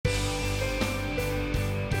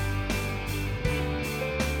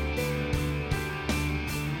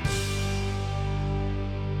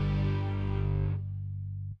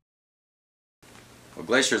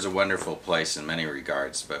Glacier is a wonderful place in many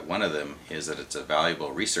regards, but one of them is that it's a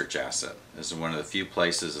valuable research asset. This is one of the few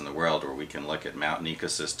places in the world where we can look at mountain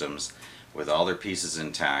ecosystems with all their pieces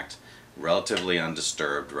intact, relatively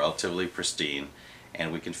undisturbed, relatively pristine,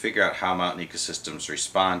 and we can figure out how mountain ecosystems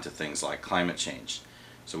respond to things like climate change.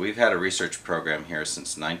 So we've had a research program here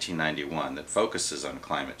since 1991 that focuses on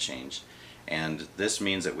climate change, and this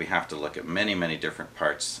means that we have to look at many different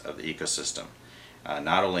parts of the ecosystem.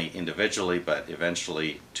 Not only individually, but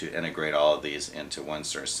eventually to integrate all of these into one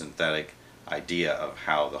sort of synthetic idea of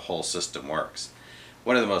how the whole system works.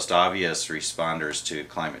 One of the most obvious responders to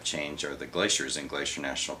climate change are the glaciers in Glacier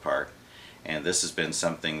National Park, and this has been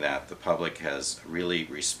something that the public has really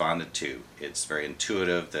responded to. It's very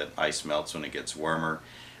intuitive that ice melts when it gets warmer.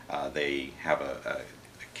 They have a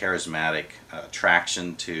charismatic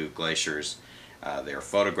attraction to glaciers. They are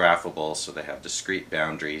photographable, so they have discrete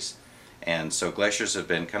boundaries. And so glaciers have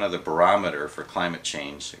been kind of the barometer for climate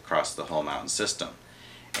change across the whole mountain system.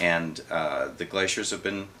 And the glaciers have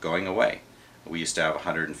been going away. We used to have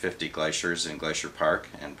 150 glaciers in Glacier Park,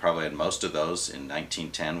 and probably had most of those in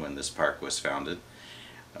 1910 when this park was founded.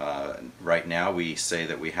 Right now we say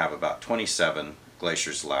that we have about 27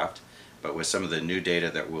 glaciers left, but with some of the new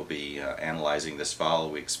data that we'll be analyzing this fall,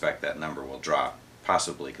 we expect that number will drop,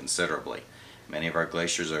 possibly considerably. Many of our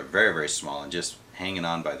glaciers are very small and just hanging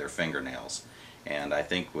on by their fingernails. And I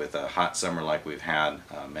think with a hot summer like we've had,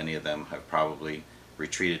 many of them have probably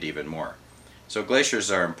retreated even more. So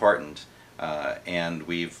glaciers are important, and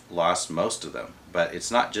we've lost most of them. But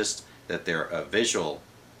it's not just that they're a visual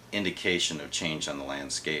indication of change on the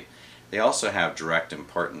landscape. They also have direct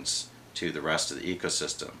importance to the rest of the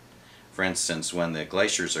ecosystem. For instance, when the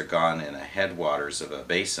glaciers are gone in the headwaters of a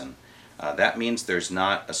basin, that means there's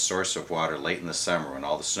not a source of water late in the summer when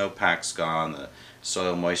all the snowpack's gone, the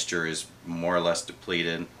soil moisture is more or less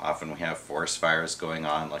depleted. Often we have forest fires going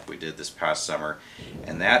on like we did this past summer,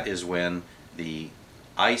 and that is when the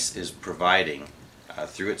ice is providing,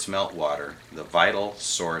 through its meltwater, the vital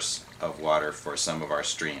source of water for some of our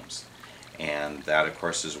streams. And that, of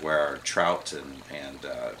course, is where our trout and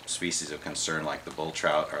species of concern like the bull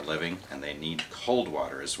trout are living, and they need cold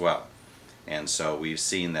water as well. And so we've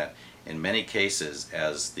seen that in many cases,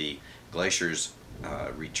 as the glaciers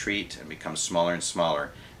retreat and become smaller and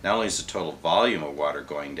smaller, not only is the total volume of water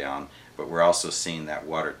going down, but we're also seeing that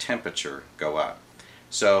water temperature go up.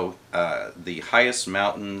 So the highest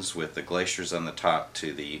mountains with the glaciers on the top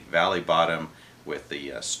to the valley bottom with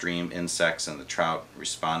the stream insects and the trout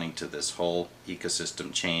responding to this whole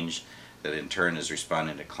ecosystem change that in turn is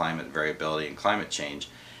responding to climate variability and climate change,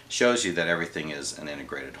 shows you that everything is an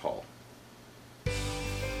integrated whole.